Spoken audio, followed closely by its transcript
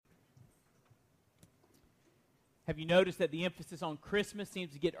Have you noticed that the emphasis on Christmas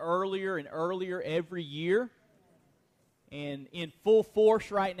seems to get earlier and earlier every year? And in full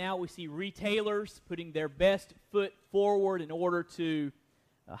force right now, we see retailers putting their best foot forward in order to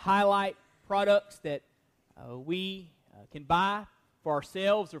highlight products that we can buy for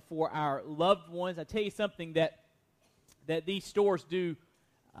ourselves or for our loved ones. I tell you something that these stores do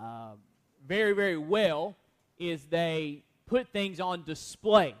very, very well is they put things on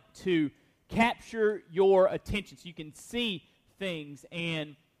display to capture your attention so you can see things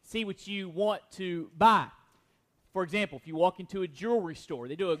and see what you want to buy. For example, if you walk into a jewelry store,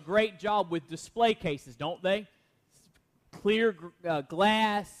 they do a great job with display cases, don't they? Clear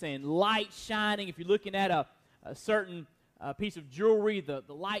glass and light shining. If you're looking at a certain piece of jewelry, the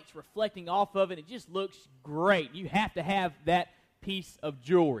light's reflecting off of it. It just looks great. You have to have that piece of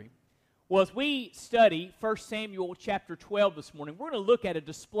jewelry. Well, as we study 1 Samuel chapter 12 this morning, we're going to look at a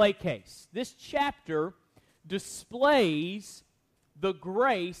display case. This chapter displays the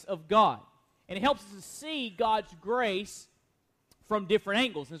grace of God. And it helps us to see God's grace from different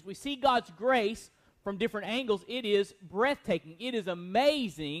angles. And as we see God's grace from different angles, it is breathtaking. It is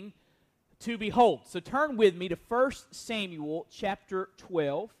amazing to behold. So turn with me to 1 Samuel chapter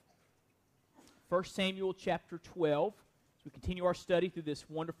 12. 1 Samuel chapter 12. As we continue our study through this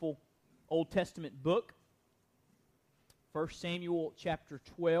wonderful Old Testament book. 1 Samuel chapter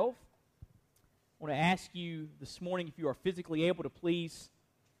 12. I want to ask you this morning, if you are physically able, to please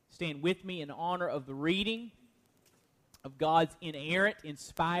stand with me in honor of the reading of God's inerrant,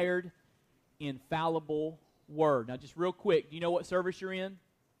 inspired, infallible word. Now, just real quick, do you know what service you're in?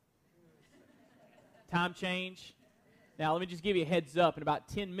 Time change? Now, let me just give you a heads up. In about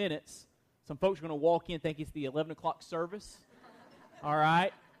 10 minutes, some folks are going to walk in and think it's the 11 o'clock service. All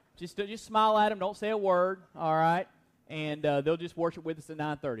right? Just smile at them. Don't say a word. All right? And they'll just worship with us at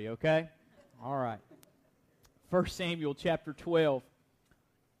 9:30, okay? All right. 1 Samuel chapter 12.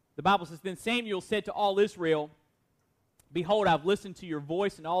 The Bible says, Then Samuel said to all Israel, Behold, I've listened to your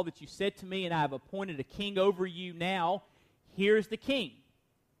voice and all that you said to me, and I have appointed a king over you. Now, here's the king,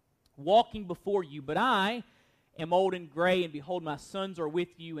 walking before you. But I am old and gray, and behold, my sons are with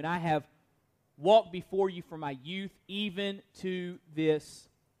you, and I have walked before you from my youth, even to this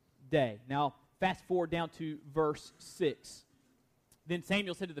day. Now, fast forward down to verse 6. Then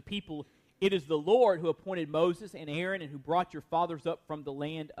Samuel said to the people, It is the Lord who appointed Moses and Aaron and who brought your fathers up from the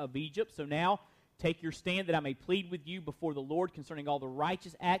land of Egypt. So now take your stand that I may plead with you before the Lord concerning all the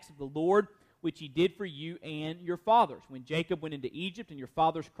righteous acts of the Lord which he did for you and your fathers. When Jacob went into Egypt and your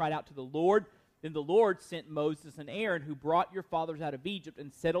fathers cried out to the Lord, then the Lord sent Moses and Aaron who brought your fathers out of Egypt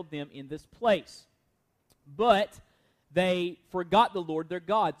and settled them in this place. But they forgot the Lord their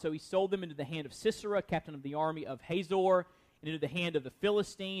God, so he sold them into the hand of Sisera, captain of the army of Hazor, and into the hand of the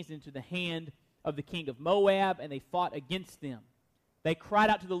Philistines, and into the hand of the king of Moab, and they fought against them. They cried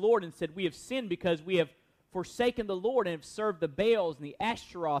out to the Lord and said, We have sinned because we have forsaken the Lord and have served the Baals and the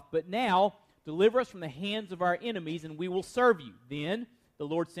Ashtaroth. But now deliver us from the hands of our enemies, and we will serve you. Then the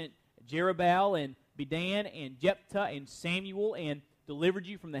Lord sent Jerubbaal and Bedan and Jephthah and Samuel and delivered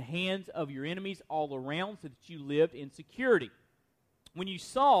you from the hands of your enemies all around so that you lived in security. When you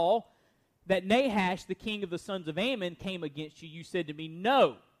saw that Nahash, the king of the sons of Ammon, came against you, you said to me,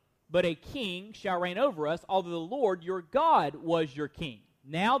 No, but a king shall reign over us, although the Lord your God was your king.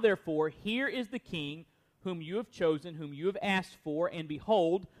 Now, therefore, here is the king whom you have chosen, whom you have asked for, and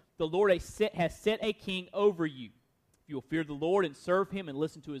behold, the Lord has set a king over you. If you will fear the Lord and serve him and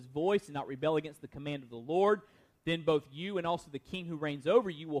listen to his voice and not rebel against the command of the Lord, then both you and also the king who reigns over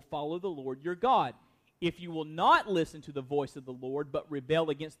you will follow the Lord your God. If you will not listen to the voice of the Lord, but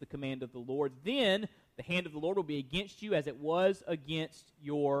rebel against the command of the Lord, then the hand of the Lord will be against you as it was against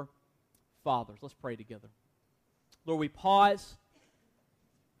your fathers. Let's pray together. Lord, we pause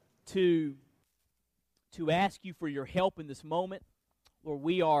to ask you for your help in this moment. Lord,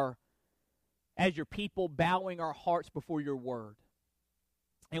 we are, as your people, bowing our hearts before your word.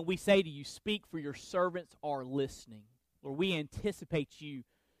 And we say to you, speak, for your servants are listening. Lord, we anticipate you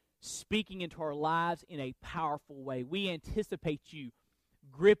speaking into our lives in a powerful way. We anticipate you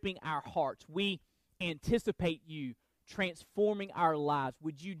gripping our hearts. We anticipate you transforming our lives.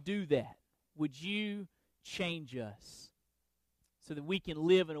 Would you do that? Would you change us so that we can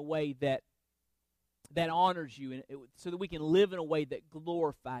live in a way that honors you, and so that we can live in a way that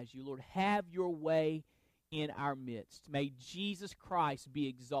glorifies you? Lord, have your way in our midst. May Jesus Christ be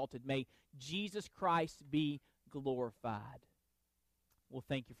exalted. May Jesus Christ be glorified. Well,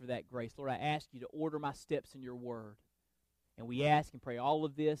 thank you for that grace. Lord, I ask you to order my steps in your word. And we ask and pray all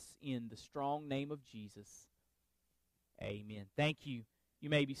of this in the strong name of Jesus. Amen. Thank you. You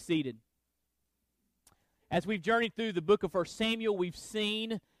may be seated. As we've journeyed through the book of 1 Samuel, we've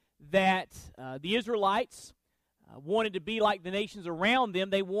seen that the Israelites wanted to be like the nations around them.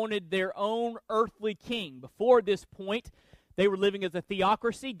 They wanted their own earthly king. Before this point, they were living as a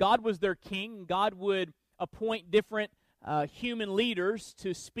theocracy. God was their king. God would appoint different human leaders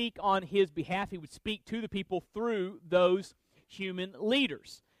to speak on his behalf. He would speak to the people through those human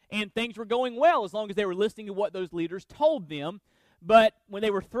leaders. And things were going well as long as they were listening to what those leaders told them. But when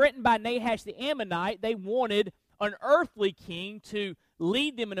they were threatened by Nahash the Ammonite, they wanted an earthly king to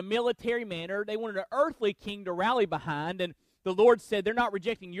lead them in a military manner. They wanted an earthly king to rally behind. And the Lord said, they're not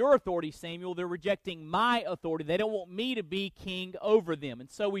rejecting your authority, Samuel. They're rejecting my authority. They don't want me to be king over them. And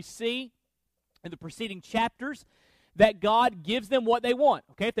so we see in the preceding chapters that God gives them what they want.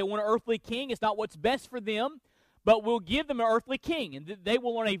 Okay, if they want an earthly king, it's not what's best for them, but we'll give them an earthly king. And they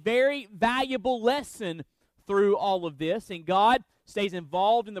will learn a very valuable lesson through all of this. And God stays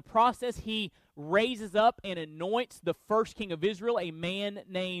involved in the process. He raises up and anoints the first king of Israel, a man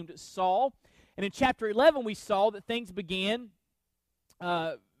named Saul. And in chapter 11, we saw that things began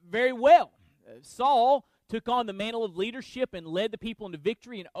very well. Saul took on the mantle of leadership and led the people into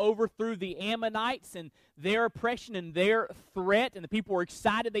victory and overthrew the Ammonites and their oppression and their threat. And the people were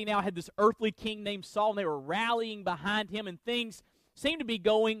excited. They now had this earthly king named Saul, and they were rallying behind him. And things seemed to be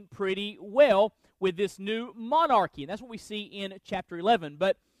going pretty well with this new monarchy. And that's what we see in chapter 11.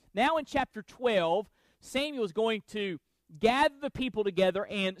 But now in chapter 12, Samuel is going to gather the people together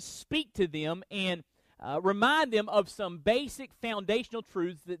and speak to them and remind them of some basic foundational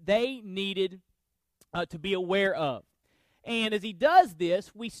truths that they needed to be aware of. And as he does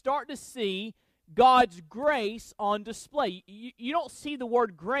this, we start to see God's grace on display. You don't see the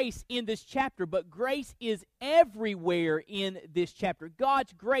word grace in this chapter, but grace is everywhere in this chapter.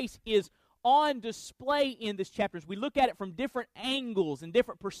 God's grace is on display in this chapter. As we look at it from different angles and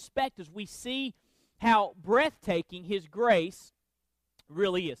different perspectives, we see how breathtaking his grace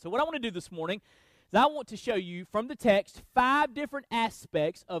really is. So what I want to do this morning is I want to show you from the text 5 different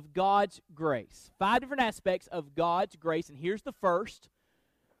aspects of God's grace. 5 different aspects of God's grace, and here's the first.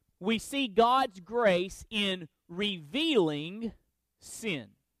 We see God's grace in revealing sin.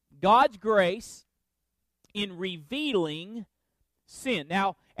 God's grace in revealing sin.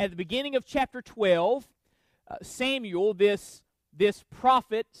 Now, at the beginning of chapter 12, Samuel, this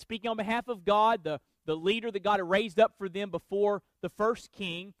prophet, speaking on behalf of God, the leader that God had raised up for them before the first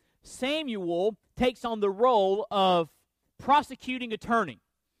king, Samuel takes on the role of prosecuting attorney.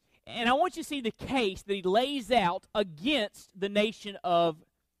 And I want you to see the case that he lays out against the nation of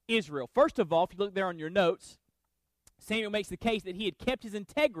Israel. First of all, if you look there on your notes, Samuel makes the case that he had kept his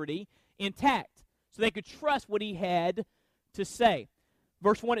integrity intact so they could trust what he had to say.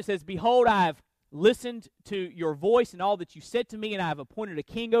 Verse 1, it says, "Behold, I have listened to your voice and all that you said to me, and I have appointed a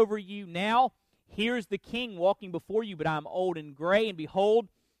king over you. Now, here's the king walking before you, but I am old and gray, and behold,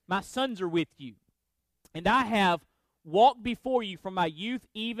 my sons are with you. And I have walked before you from my youth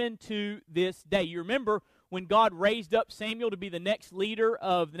even to this day." You remember when God raised up Samuel to be the next leader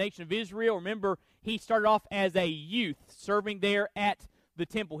of the nation of Israel? Remember, he started off as a youth serving there at the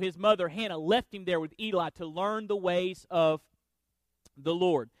temple. His mother, Hannah, left him there with Eli to learn the ways of the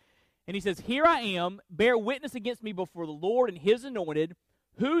Lord. And he says, "Here I am, bear witness against me before the Lord and his anointed.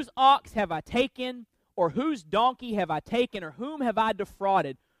 Whose ox have I taken, or whose donkey have I taken, or whom have I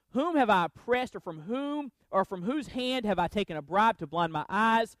defrauded? Whom have I oppressed, or from whose hand have I taken a bribe to blind my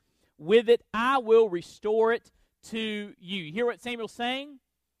eyes? With it I will restore it to you." You hear what Samuel's saying?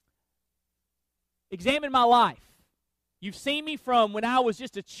 Examine my life. You've seen me from when I was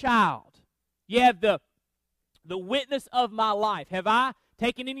just a child. You have the witness of my life. Have I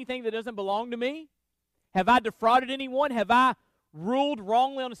taken anything that doesn't belong to me? Have I defrauded anyone? Have I ruled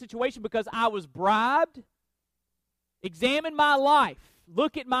wrongly on a situation because I was bribed? Examine my life.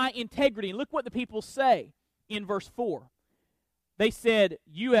 Look at my integrity. And look what the people say in verse 4. They said,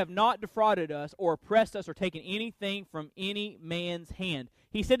 "You have not defrauded us or oppressed us or taken anything from any man's hand."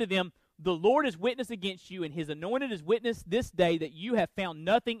 He said to them, "The Lord is witness against you, and his anointed is witness this day that you have found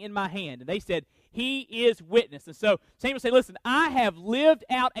nothing in my hand." And they said, "He is witness." And so Samuel said, "Listen, I have lived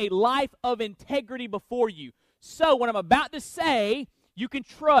out a life of integrity before you. So what I'm about to say, you can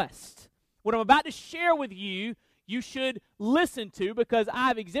trust. What I'm about to share with you, you should listen to, because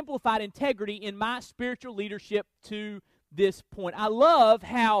I've exemplified integrity in my spiritual leadership to this point." I love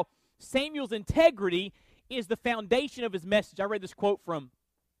how Samuel's integrity is the foundation of his message. I read this quote from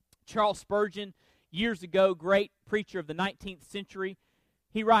Charles Spurgeon years ago, great preacher of the 19th century.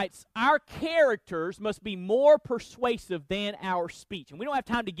 He writes, "Our characters must be more persuasive than our speech." And we don't have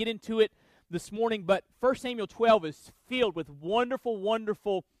time to get into it this morning, but 1 Samuel 12 is filled with wonderful,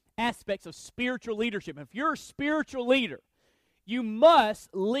 wonderful aspects of spiritual leadership. If you're a spiritual leader, you must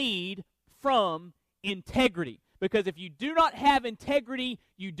lead from integrity. Because if you do not have integrity,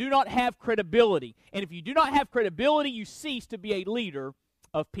 you do not have credibility. And if you do not have credibility, you cease to be a leader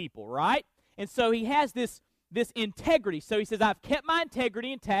of people, right? And so he has this integrity. So he says, I've kept my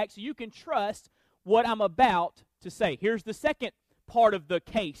integrity intact so you can trust what I'm about to say. Here's the second part of the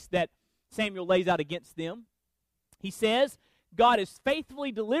case that Samuel lays out against them. He says, God has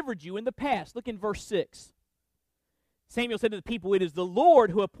faithfully delivered you in the past. Look in verse 6. Samuel said to the people, it is the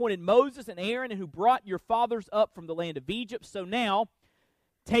Lord who appointed Moses and Aaron and who brought your fathers up from the land of Egypt. So now,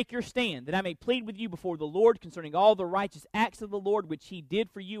 take your stand, that I may plead with you before the Lord concerning all the righteous acts of the Lord which he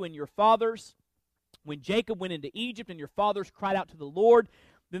did for you and your fathers. When Jacob went into Egypt and your fathers cried out to the Lord,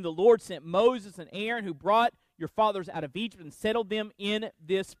 then the Lord sent Moses and Aaron who brought your fathers out of Egypt and settled them in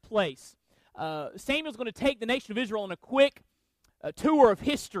this place. Samuel's going to take the nation of Israel on a quick tour of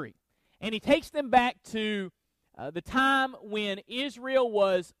history. And he takes them back to the time when Israel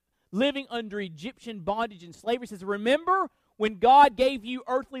was living under Egyptian bondage and slavery. He says, remember when God gave you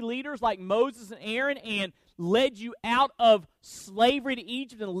earthly leaders like Moses and Aaron and led you out of slavery to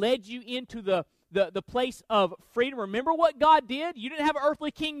Egypt and led you into the place of freedom? Remember what God did? You didn't have an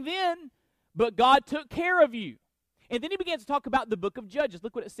earthly king then, but God took care of you. And then he begins to talk about the book of Judges.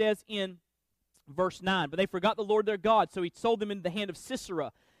 Look what it says in verse 9. But they forgot the Lord their God, so he sold them into the hand of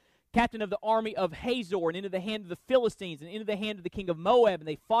Sisera, captain of the army of Hazor, and into the hand of the Philistines, and into the hand of the king of Moab, and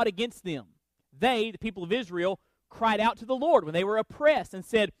they fought against them. They, the people of Israel, cried out to the Lord when they were oppressed, and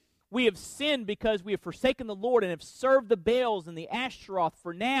said, we have sinned because we have forsaken the Lord, and have served the Baals and the Ashtaroth.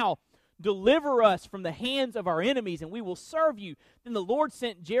 For now, deliver us from the hands of our enemies, and we will serve you. Then the Lord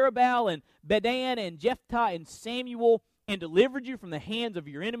sent Jerubbaal, and Bedan, and Jephthah, and Samuel, and delivered you from the hands of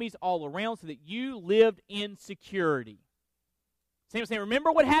your enemies all around, so that you lived in security. Samuel saying,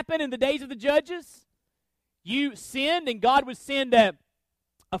 remember what happened in the days of the judges? You sinned, and God would send a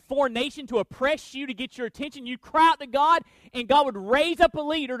foreign nation to oppress you, to get your attention. You'd cry out to God, and God would raise up a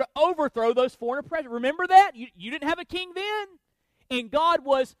leader to overthrow those foreign oppressors. Remember that? You didn't have a king then? And God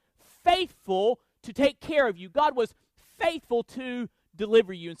was faithful to take care of you. God was faithful to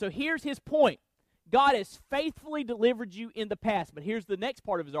deliver you. And so here's his point. God has faithfully delivered you in the past. But here's the next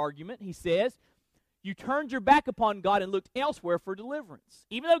part of his argument. He says, you turned your back upon God and looked elsewhere for deliverance.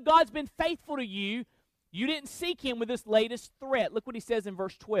 Even though God's been faithful to you, you didn't seek him with this latest threat. Look what he says in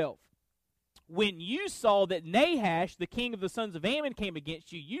verse 12. When you saw that Nahash, the king of the sons of Ammon, came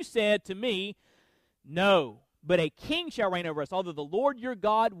against you, you said to me, no, but a king shall reign over us, although the Lord your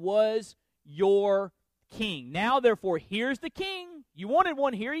God was your king. Now, therefore, here's the king. You wanted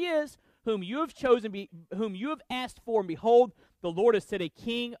one, here he is, whom you have chosen, whom you have asked for, and behold, the Lord has set a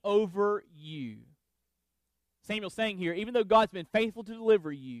king over you. Samuel's saying here, even though God's been faithful to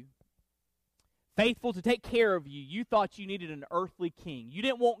deliver you, faithful to take care of you, you thought you needed an earthly king. You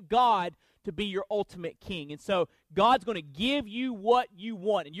didn't want God to be your ultimate king. And so God's going to give you what you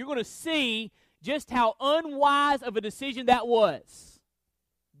want. And you're going to see just how unwise of a decision that was.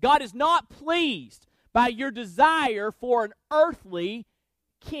 God is not pleased by your desire for an earthly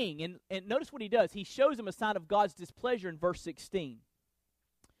king. And notice what he does. He shows him a sign of God's displeasure in verse 16.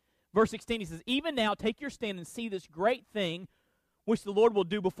 Verse 16, he says, even now take your stand and see this great thing which the Lord will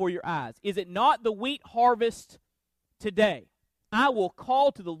do before your eyes. Is it not the wheat harvest today? I will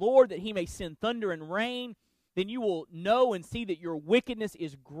call to the Lord that he may send thunder and rain. Then you will know and see that your wickedness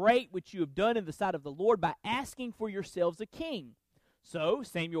is great, which you have done in the sight of the Lord by asking for yourselves a king. So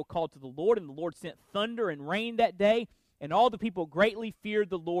Samuel called to the Lord, and the Lord sent thunder and rain that day, and all the people greatly feared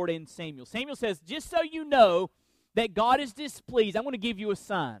the Lord and Samuel. Samuel says, just so you know that God is displeased, I'm going to give you a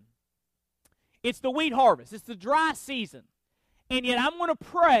sign. It's the wheat harvest. It's the dry season. And yet I'm going to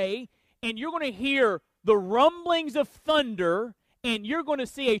pray, and you're going to hear the rumblings of thunder, and you're going to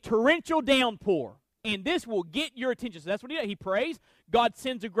see a torrential downpour. And this will get your attention. So that's what he does. He prays. God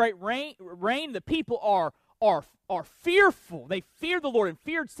sends a great rain. The people are fearful. They fear the Lord and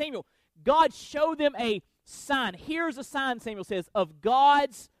feared Samuel. God showed them a sign. Here's a sign, Samuel says, of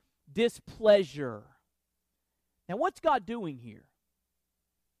God's displeasure. Now, what's God doing here?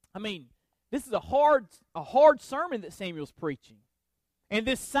 I mean, this is a hard sermon that Samuel's preaching. And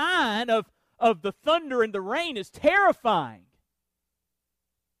this sign of the thunder and the rain is terrifying.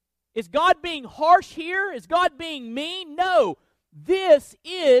 Is God being harsh here? Is God being mean? No. This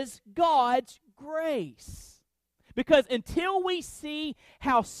is God's grace. Because until we see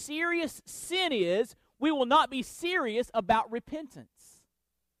how serious sin is, we will not be serious about repentance.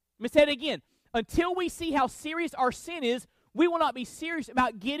 Let me say it again. Until we see how serious our sin is, we will not be serious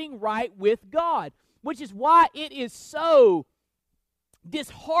about getting right with God. Which is why it is so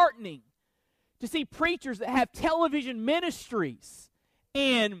disheartening to see preachers that have television ministries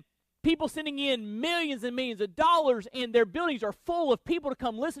and people sending in millions and millions of dollars, and their buildings are full of people to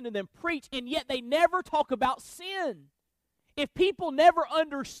come listen to them preach, and yet they never talk about sin. If people never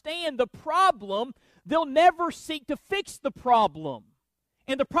understand the problem, they'll never seek to fix the problem.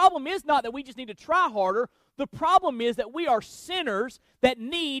 And the problem is not that we just need to try harder. The problem is that we are sinners that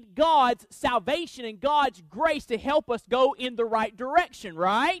need God's salvation and God's grace to help us go in the right direction,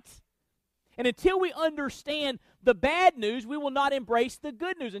 right? And until we understand the bad news, we will not embrace the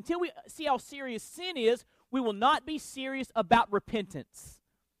good news. Until we see how serious sin is, we will not be serious about repentance.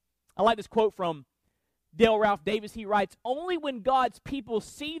 I like this quote from Dale Ralph Davis. He writes, "Only when God's people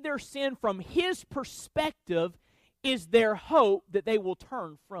see their sin from His perspective is there hope that they will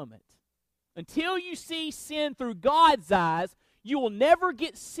turn from it." Until you see sin through God's eyes, you will never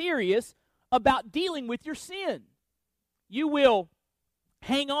get serious about dealing with your sin. You will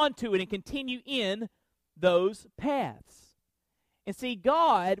hang on to it and continue in those paths. And see,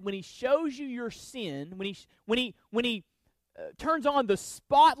 God, when He shows you your sin, when He turns on the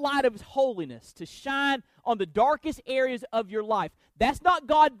spotlight of His holiness to shine on the darkest areas of your life, that's not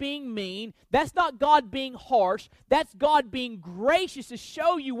God being mean. That's not God being harsh. That's God being gracious to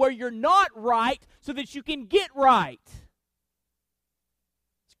show you where you're not right so that you can get right.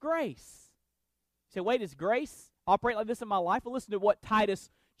 It's grace. You say, wait, is grace operate like this in my life? Well, listen to what Titus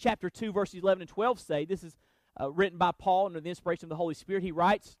chapter 2, verses 11 and 12 say. This is written by Paul under the inspiration of the Holy Spirit. He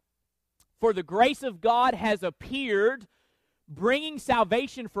writes, "For the grace of God has appeared, bringing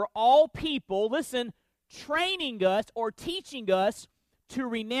salvation for all people," listen, "training us or teaching us to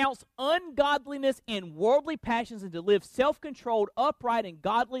renounce ungodliness and worldly passions and to live self-controlled, upright, and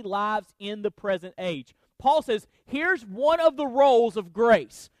godly lives in the present age." Paul says, here's one of the roles of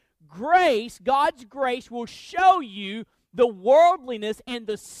grace. Grace, God's grace, will show you the worldliness and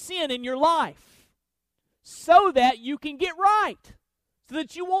the sin in your life so that you can get right, so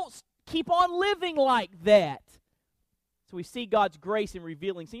that you won't keep on living like that. So we see God's grace in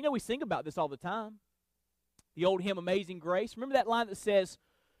revealing. So we sing about this all the time. The old hymn, Amazing Grace. Remember that line that says,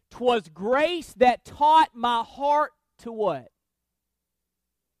 "'Twas grace that taught my heart to what?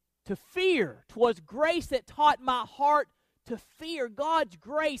 To fear. 'Twas grace that taught my heart to fear." God's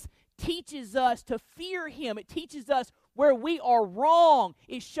grace teaches us to fear Him. It teaches us where we are wrong.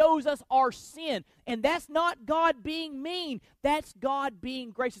 It shows us our sin. And that's not God being mean. That's God being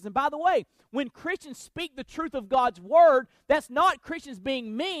gracious. And by the way, when Christians speak the truth of God's Word, that's not Christians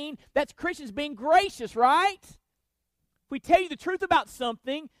being mean. That's Christians being gracious, right? If we tell you the truth about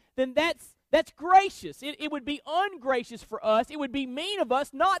something, then that's gracious. It would be ungracious for us. It would be mean of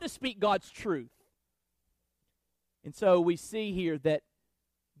us not to speak God's truth. And so we see here that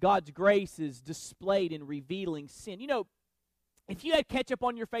God's grace is displayed in revealing sin. If you had ketchup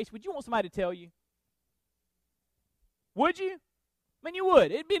on your face, would you want somebody to tell you? Would you? I mean, you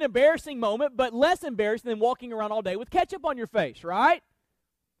would. It'd be an embarrassing moment, but less embarrassing than walking around all day with ketchup on your face, right?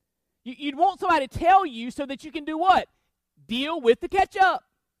 You'd want somebody to tell you so that you can do what? Deal with the ketchup.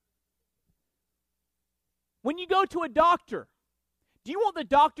 When you go to a doctor, do you want the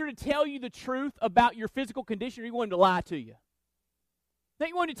doctor to tell you the truth about your physical condition, or do you want him to lie to you? No,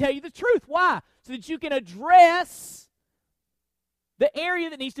 you want him to tell you the truth. Why? So that you can address the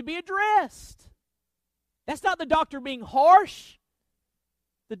area that needs to be addressed. That's not the doctor being harsh.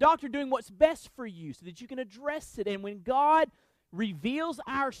 The doctor doing what's best for you so that you can address it. And when God reveals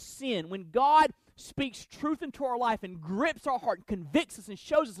our sin, when God speaks truth into our life and grips our heart and convicts us and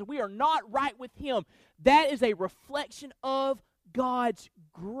shows us that we are not right with Him, that is a reflection of God's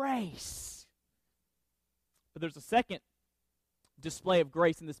grace. But there's a second display of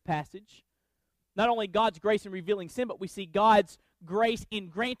grace in this passage. Not only God's grace in revealing sin, but we see God's grace in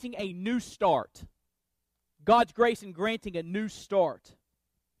granting a new start. God's grace in granting a new start.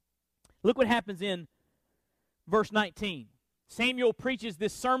 Look what happens in verse 19. Samuel preaches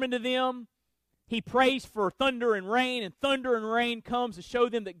this sermon to them. He prays for thunder and rain comes to show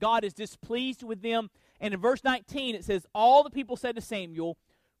them that God is displeased with them. And in verse 19 it says, "All the people said to Samuel,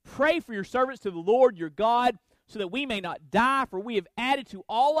 'Pray for your servants to the Lord your God, so that we may not die, for we have added to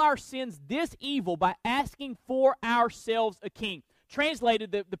all our sins this evil by asking for ourselves a king.'"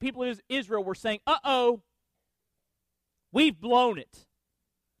 Translated, the people of Israel were saying, uh-oh, we've blown it.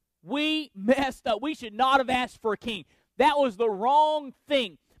 We messed up. We should not have asked for a king. That was the wrong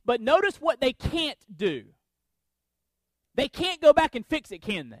thing. But notice what they can't do. They can't go back and fix it,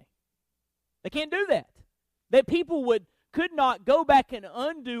 can they? They can't do that. That people could not go back and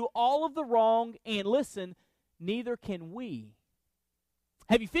undo all of the wrong, and listen, neither can we.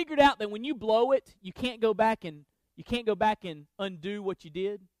 Have you figured out that when you blow it, you can't go back and You can't go back and undo what you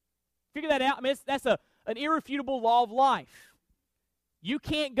did. Figure that out. I mean, that's an irrefutable law of life. You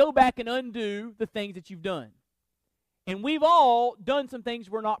can't go back and undo the things that you've done. And we've all done some things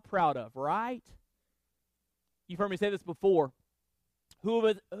we're not proud of, right? You've heard me say this before. Who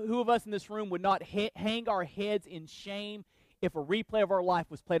of us in this room would not hang our heads in shame if a replay of our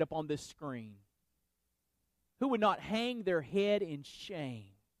life was played up on this screen? Who would not hang their head in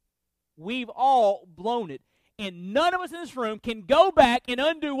shame? We've all blown it. And none of us in this room can go back and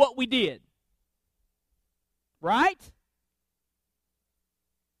undo what we did. Right?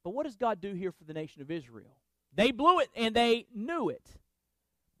 But what does God do here for the nation of Israel? They blew it and they knew it.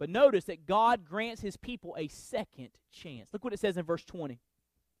 But notice that God grants his people a second chance. Look what it says in verse 20.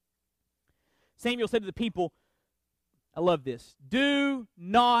 Samuel said to the people, I love this, do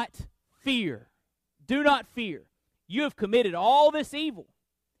not fear. Do not fear. You have committed all this evil.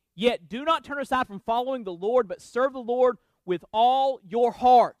 Yet do not turn aside from following the Lord, but serve the Lord with all your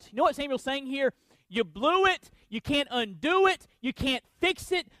heart. You know what Samuel's saying here? You blew it. You can't undo it. You can't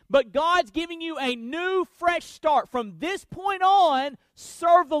fix it. But God's giving you a new, fresh start. From this point on,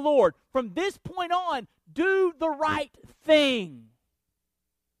 serve the Lord. From this point on, do the right thing.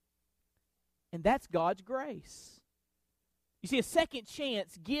 And that's God's grace. You see, a second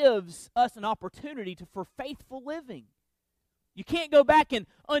chance gives us an opportunity for faithful living. You can't go back and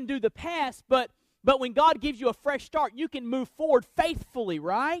undo the past, but when God gives you a fresh start, you can move forward faithfully,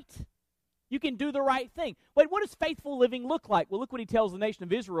 right? You can do the right thing. Wait, what does faithful living look like? Well, look what he tells the nation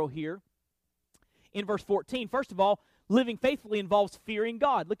of Israel here in verse 14. First of all, living faithfully involves fearing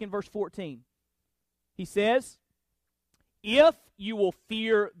God. Look in verse 14. He says, if you will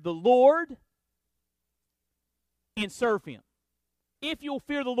fear the Lord and serve him. If you'll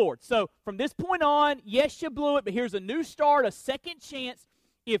fear the Lord. So from this point on, yes, you blew it, but here's a new start, a second chance.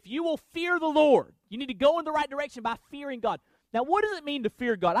 If you will fear the Lord, you need to go in the right direction by fearing God. Now, what does it mean to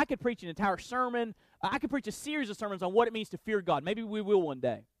fear God? I could preach an entire sermon. I could preach a series of sermons on what it means to fear God. Maybe we will one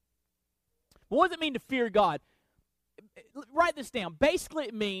day. But what does it mean to fear God? Write this down. Basically,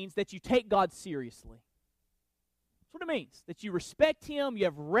 it means that you take God seriously. That's what it means. That you respect him, you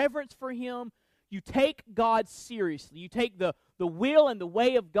have reverence for him, you take God seriously. You take the will and the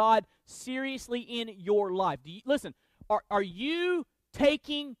way of God seriously in your life. Listen, are you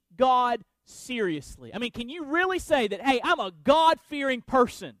taking God seriously? I mean, can you really say that, hey, I'm a God-fearing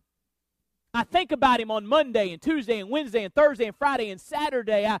person? I think about him on Monday and Tuesday and Wednesday and Thursday and Friday and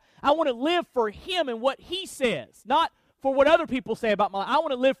Saturday. I want to live for him and what he says, not for what other people say about my life. I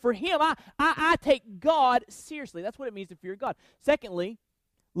want to live for him. I take God seriously. That's what it means to fear God. Secondly,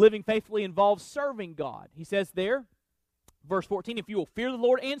 living faithfully involves serving God. He says there, verse 14, if you will fear the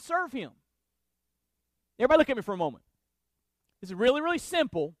Lord and serve him. Everybody look at me for a moment. This is really, really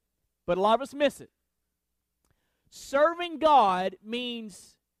simple, but a lot of us miss it. Serving God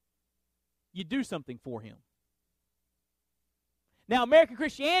means you do something for him. Now, American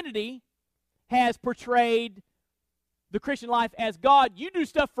Christianity has portrayed the Christian life as, God, you do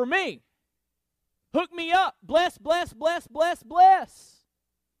stuff for me. Hook me up. Bless, bless, bless, bless, bless.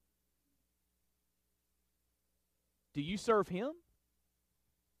 Do you serve him?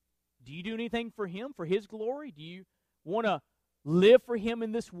 Do you do anything for him, for his glory? Do you want to live for him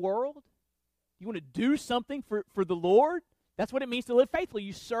in this world? You want to do something for the Lord? That's what it means to live faithfully.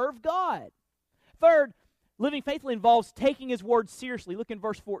 You serve God. Third, living faithfully involves taking his word seriously. Look in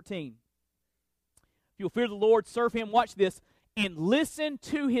verse 14. If you'll fear the Lord, serve him, watch this, and listen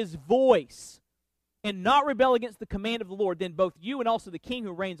to his voice, and not rebel against the command of the Lord, then both you and also the king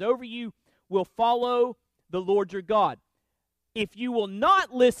who reigns over you will follow the Lord your God. If you will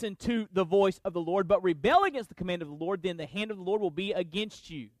not listen to the voice of the Lord, but rebel against the command of the Lord, then the hand of the Lord will be against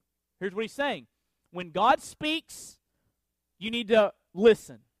you. Here's what he's saying. When God speaks, you need to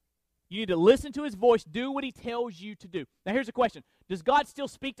listen. You need to listen to his voice, do what he tells you to do. Now here's a question. Does God still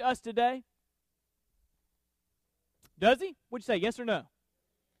speak to us today? Does he? What'd you say, yes or no?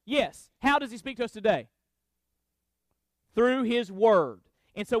 Yes. How does he speak to us today? Through his word.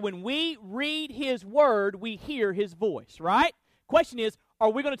 And so when we read his word, we hear his voice, right? Question is, are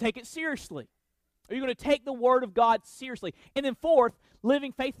we going to take it seriously? Are you going to take the word of God seriously? And then fourth,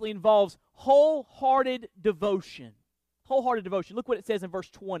 living faithfully involves wholehearted devotion. Wholehearted devotion. Look what it says in verse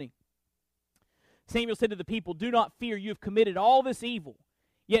 20. Samuel said to the people, do not fear, you have committed all this evil.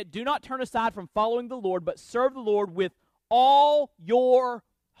 Yet do not turn aside from following the Lord, but serve the Lord with all your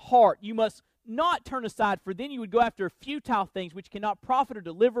heart. You must not turn aside, for then you would go after futile things which cannot profit or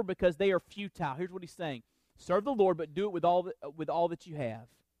deliver because they are futile. Here's what he's saying. Serve the Lord, but do it with all that you have.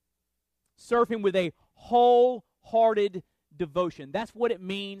 Serve him with a wholehearted devotion. That's what it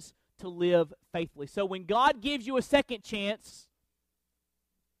means to live faithfully. So when God gives you a second chance,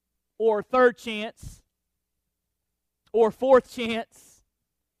 or a third chance, or a fourth chance,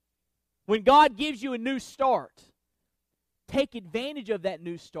 when God gives you a new start, take advantage of that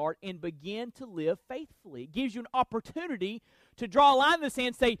new start and begin to live faithfully. It gives you an opportunity to draw a line in the sand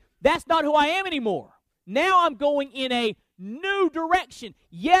and say, that's not who I am anymore. Now I'm going in a new direction.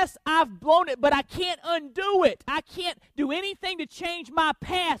 Yes, I've blown it, but I can't undo it. I can't do anything to change my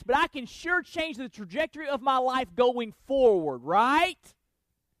past, but I can sure change the trajectory of my life going forward, right?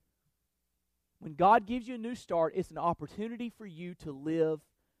 When God gives you a new start, it's an opportunity for you to live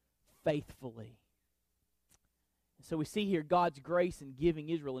faithfully. So we see here God's grace in giving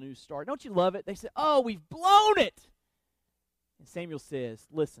Israel a new start. Don't you love it? They said, oh, we've blown it. And Samuel says,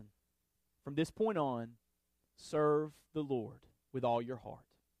 listen, from this point on, serve the Lord with all your heart.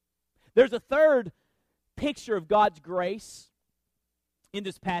 There's a third picture of God's grace in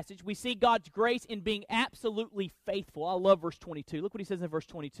this passage. We see God's grace in being absolutely faithful. I love verse 22. Look what he says in verse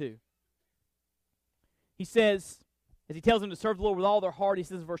 22. He says, as he tells them to serve the Lord with all their heart, he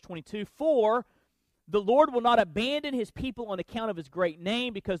says in verse 22, for the Lord will not abandon his people on account of his great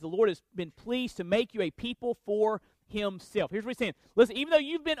name, because the Lord has been pleased to make you a people for himself. Here's what he's saying. Listen, even though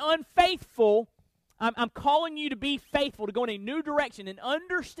you've been unfaithful, I'm calling you to be faithful, to go in a new direction. And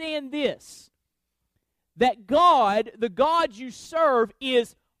understand this, that God, the God you serve,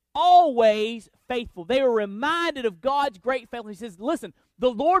 is always faithful. They are reminded of God's great faithfulness. He says, listen,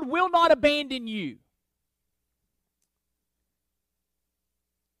 the Lord will not abandon you.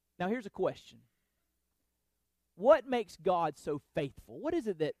 Now here's a question. What makes God so faithful? What is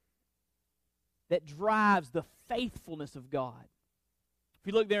it that drives the faithfulness of God? If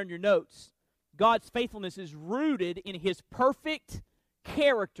you look there in your notes, God's faithfulness is rooted in his perfect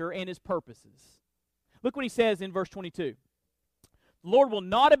character and his purposes. Look what he says in verse 22. The Lord will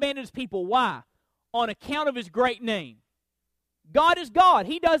not abandon his people. Why? On account of his great name. God is God.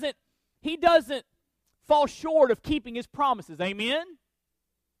 He doesn't fall short of keeping his promises. Amen?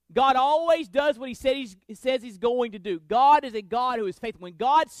 God always does what he says he's going to do. God is a God who is faithful. When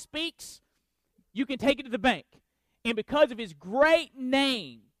God speaks, you can take it to the bank. And because of his great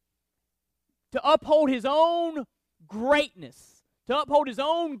name, to uphold his own greatness, to uphold his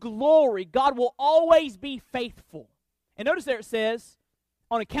own glory, God will always be faithful. And notice there it says,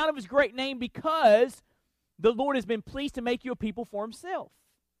 on account of his great name, because the Lord has been pleased to make you a people for himself.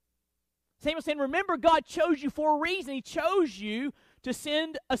 Samuel's saying, remember, God chose you for a reason. He chose you to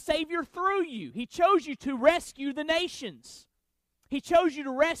send a Savior through you. He chose you to rescue the nations. He chose you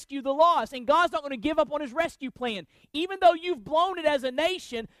to rescue the lost. And God's not going to give up on his rescue plan. Even though you've blown it as a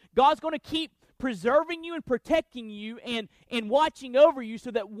nation, God's going to keep preserving you and protecting you and watching over you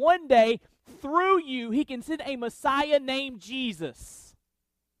so that one day, through you, he can send a Messiah named Jesus.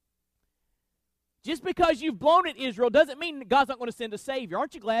 Just because you've blown it, Israel, doesn't mean God's not going to send a Savior.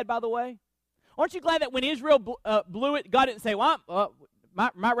 Aren't you glad, by the way? Aren't you glad that when Israel blew it, God didn't say, well,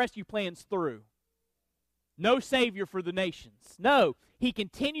 my rescue plan's through. No Savior for the nations. No, he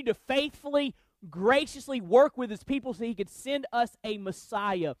continued to faithfully, graciously work with his people so he could send us a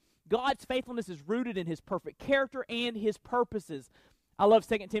Messiah. God's faithfulness is rooted in his perfect character and his purposes. I love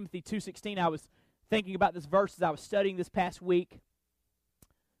 2 Timothy 2:16. I was thinking about this verse as I was studying this past week.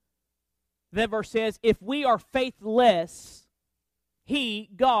 That verse says, if we are faithless, he,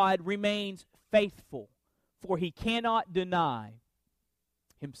 God, remains faithful, for he cannot deny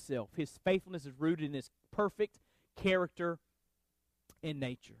himself. His faithfulness is rooted in his perfect character and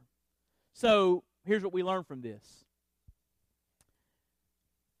nature. So, here's what we learn from this.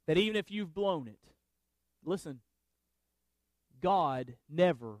 That even if you've blown it, listen, God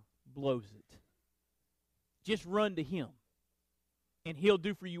never blows it. Just run to him, and he'll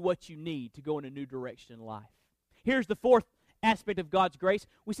do for you what you need to go in a new direction in life. Here's the fourth aspect of God's grace.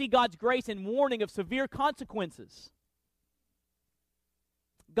 We see God's grace in warning of severe consequences.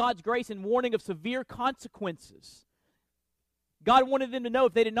 God's grace in warning of severe consequences. God wanted them to know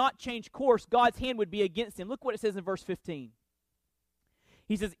if they did not change course, God's hand would be against them. Look what it says in verse 15.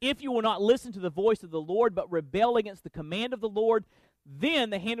 He says, if you will not listen to the voice of the Lord, but rebel against the command of the Lord, then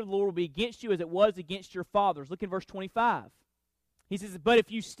the hand of the Lord will be against you as it was against your fathers. Look in verse 25. He says, but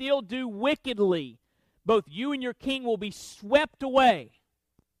if you still do wickedly, both you and your king will be swept away.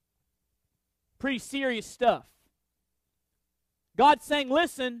 Pretty serious stuff. God's saying,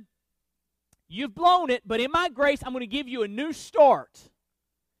 listen, you've blown it, but in my grace, I'm going to give you a new start.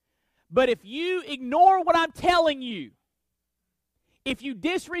 But if you ignore what I'm telling you, if you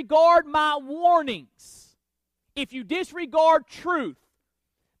disregard my warnings, if you disregard truth,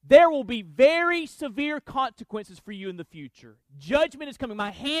 there will be very severe consequences for you in the future. Judgment is coming.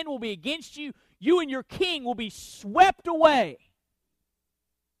 My hand will be against you. You and your king will be swept away.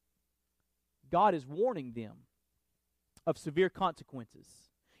 God is warning them of severe consequences.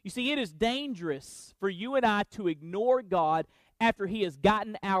 You see, it is dangerous for you and I to ignore God after He has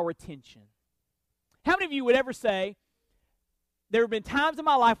gotten our attention. How many of you would ever say, there have been times in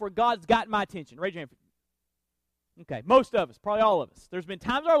my life where God's gotten my attention? Raise your hand. Okay, most of us, probably all of us. There's been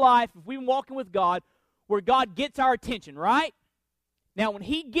times in our life, if we've been walking with God, where God gets our attention, right? Now, when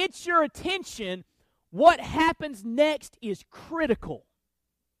He gets your attention, what happens next is critical.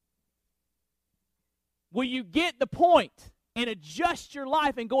 Will you get the point and adjust your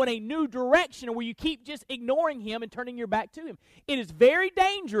life and go in a new direction, or will you keep just ignoring Him and turning your back to Him? It is very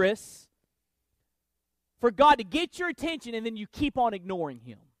dangerous for God to get your attention and then you keep on ignoring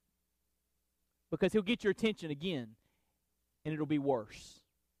Him, because He'll get your attention again and it'll be worse.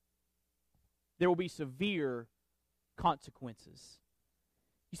 There will be severe consequences.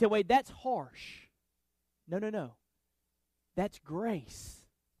 You say, wait, that's harsh. No. That's grace.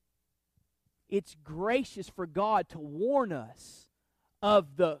 It's gracious for God to warn us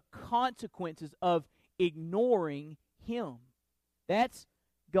of the consequences of ignoring Him. That's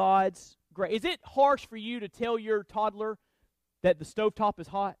God's grace. Is it harsh for you to tell your toddler that the stovetop is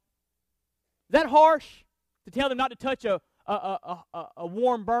hot? Is that harsh to tell them not to touch a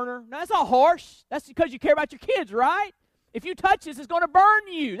warm burner? No, that's not harsh. That's because you care about your kids, right? If you touch this, it's going to burn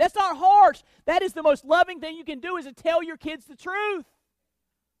you. That's not harsh. That is the most loving thing you can do, is to tell your kids the truth.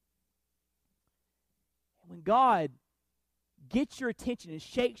 When God gets your attention and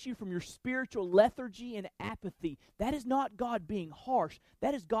shakes you from your spiritual lethargy and apathy, that is not God being harsh.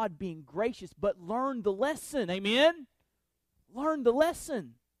 That is God being gracious. But learn the lesson. Amen? Learn the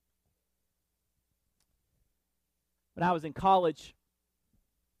lesson. When I was in college,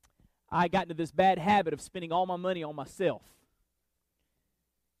 I got into this bad habit of spending all my money on myself.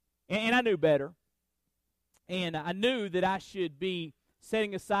 And I knew better. And I knew that I should be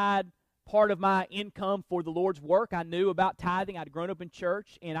setting aside part of my income for the Lord's work. I knew about tithing. I'd grown up in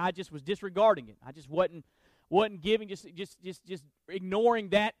church, and I just was disregarding it. I just wasn't giving, just ignoring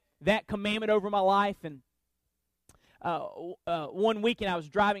that commandment over my life. And one weekend I was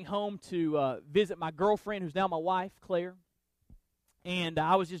driving home to visit my girlfriend, who's now my wife, Claire. And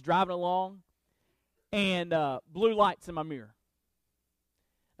I was just driving along, and blue lights in my mirror.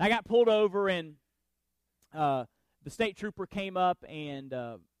 I got pulled over, and the state trooper came up and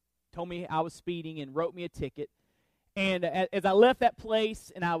told me I was speeding and wrote me a ticket. And as I left that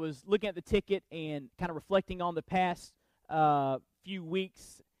place and I was looking at the ticket and kind of reflecting on the past few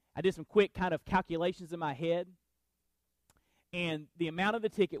weeks, I did some quick kind of calculations in my head. And the amount of the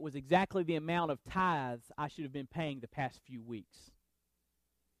ticket was exactly the amount of tithes I should have been paying the past few weeks.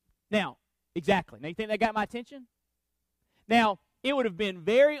 Now, exactly. Now, you think that got my attention? Now, it would have been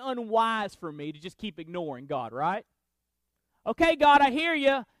very unwise for me to just keep ignoring God, right? Okay, God, I hear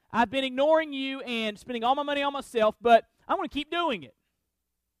you. I've been ignoring you and spending all my money on myself, but I'm going to keep doing it.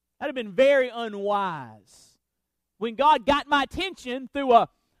 That would have been very unwise. When God got my attention through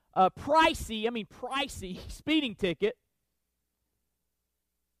a pricey speeding ticket,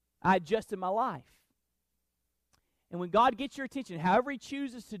 I adjusted my life. And when God gets your attention, however He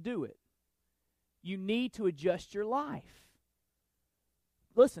chooses to do it, you need to adjust your life.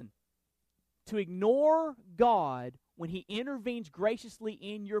 Listen, to ignore God when He intervenes graciously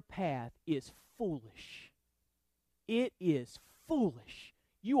in your path is foolish. It is foolish.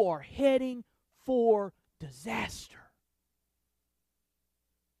 You are heading for disaster.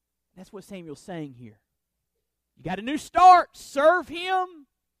 That's what Samuel's saying here. You got a new start. Serve Him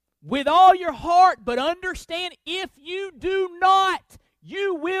with all your heart, but understand, if you do not,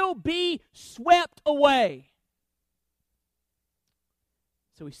 you will be swept away.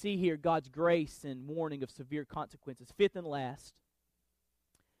 So we see here God's grace and warning of severe consequences. Fifth and last,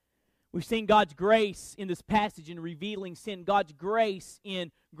 we've seen God's grace in this passage in revealing sin, God's grace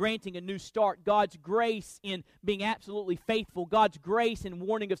in granting a new start, God's grace in being absolutely faithful, God's grace in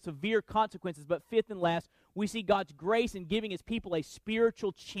warning of severe consequences. But fifth and last, we see God's grace in giving His people a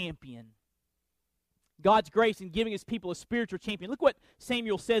spiritual champion. God's grace in giving His people a spiritual champion. Look what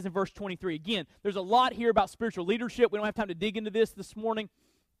Samuel says in verse 23. Again, there's a lot here about spiritual leadership. We don't have time to dig into this morning.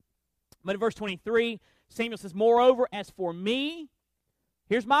 But in verse 23, Samuel says, moreover, as for me,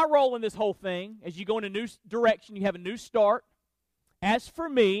 here's my role in this whole thing. As you go in a new direction, you have a new start. As for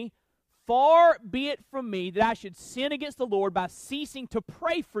me, far be it from me that I should sin against the Lord by ceasing to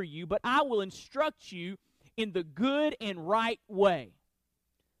pray for you, but I will instruct you in the good and right way.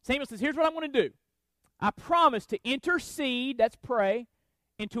 Samuel says, here's what I'm going to do. I promise to intercede, that's pray,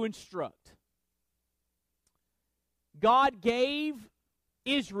 and to instruct. God gave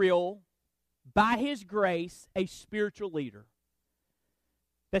Israel, by His grace, a spiritual leader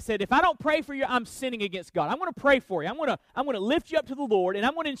that said, if I don't pray for you, I'm sinning against God. I'm going to pray for you. I'm going to lift you up to the Lord, and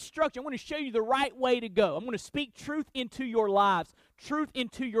I'm going to instruct you. I'm going to show you the right way to go. I'm going to speak truth into your lives, truth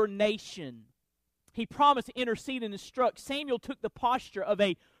into your nation. He promised to intercede and instruct. Samuel took the posture of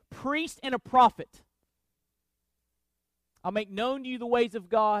a priest and a prophet. I'll make known to you the ways of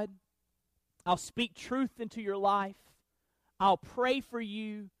God. I'll speak truth into your life. I'll pray for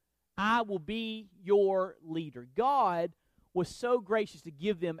you. I will be your leader. God was so gracious to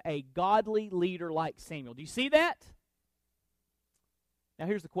give them a godly leader like Samuel. Do you see that? Now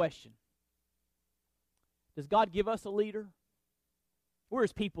here's the question. Does God give us a leader? We're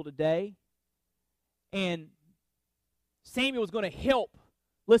His people today. And Samuel was going to help.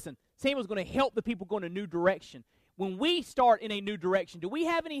 Listen, Samuel was going to help the people go in a new direction. When we start in a new direction, do we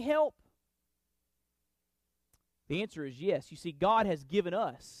have any help? The answer is yes. You see, God has given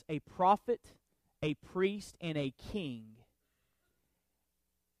us a prophet, a priest, and a king.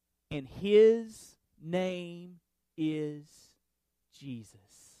 And His name is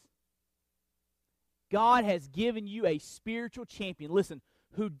Jesus. God has given you a spiritual champion, listen,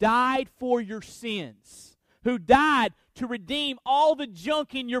 who died for your sins, who died to redeem all the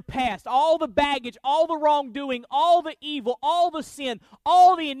junk in your past, all the baggage, all the wrongdoing, all the evil, all the sin,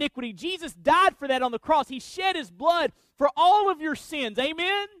 all the iniquity. Jesus died for that on the cross. He shed His blood for all of your sins.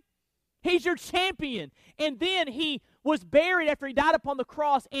 Amen? He's your champion. And then He was buried after He died upon the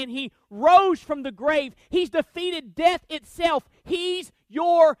cross, and He rose from the grave. He's defeated death itself. He's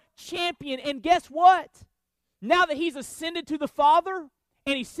your champion. And guess what? Now that He's ascended to the Father,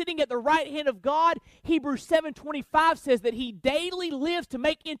 and He's sitting at the right hand of God, Hebrews 7:25 says that He daily lives to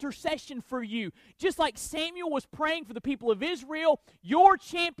make intercession for you. Just like Samuel was praying for the people of Israel, your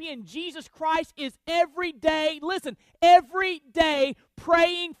champion, Jesus Christ, is every day, listen, every day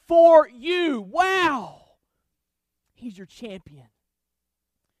praying for you. Wow! He's your champion.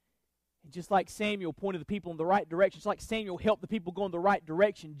 And just like Samuel pointed the people in the right direction, just like Samuel helped the people go in the right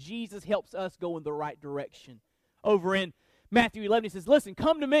direction, Jesus helps us go in the right direction. Over in Matthew 11, He says, listen,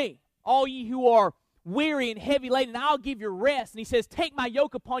 come to me, all ye who are weary and heavy laden, and I'll give you rest. And He says, take my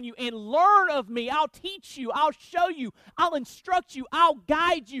yoke upon you and learn of me. I'll teach you. I'll show you. I'll instruct you. I'll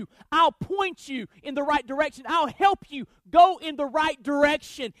guide you. I'll point you in the right direction. I'll help you go in the right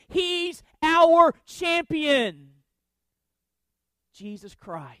direction. He's our champion. Jesus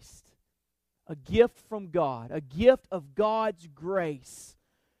Christ, a gift from God, a gift of God's grace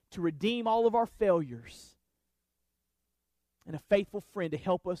to redeem all of our failures, and a faithful friend to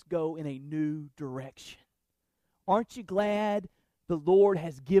help us go in a new direction. Aren't you glad the Lord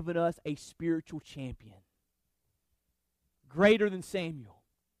has given us a spiritual champion? Greater than Samuel,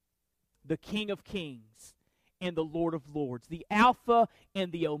 the King of Kings and the Lord of Lords, the Alpha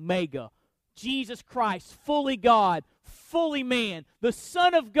and the Omega, Jesus Christ, fully God, fully man, the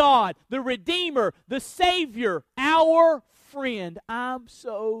Son of God, the Redeemer, the Savior, our friend. I'm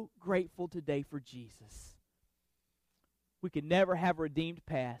so grateful today for Jesus. We could never have a redeemed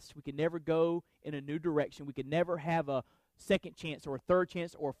past. We could never go in a new direction. We could never have a second chance or a third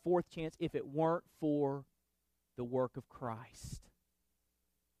chance or a fourth chance if it weren't for the work of Christ.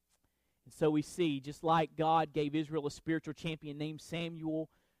 And so we see, just like God gave Israel a spiritual champion named Samuel,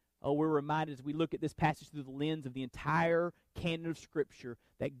 we're reminded as we look at this passage through the lens of the entire canon of Scripture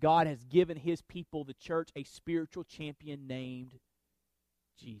that God has given His people, the church, a spiritual champion named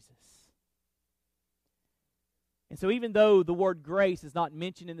Jesus. And so even though the word grace is not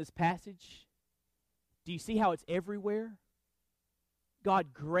mentioned in this passage, do you see how it's everywhere?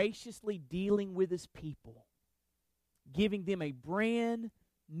 God graciously dealing with His people, giving them a brand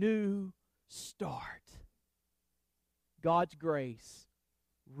new start. God's grace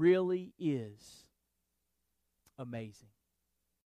really is amazing.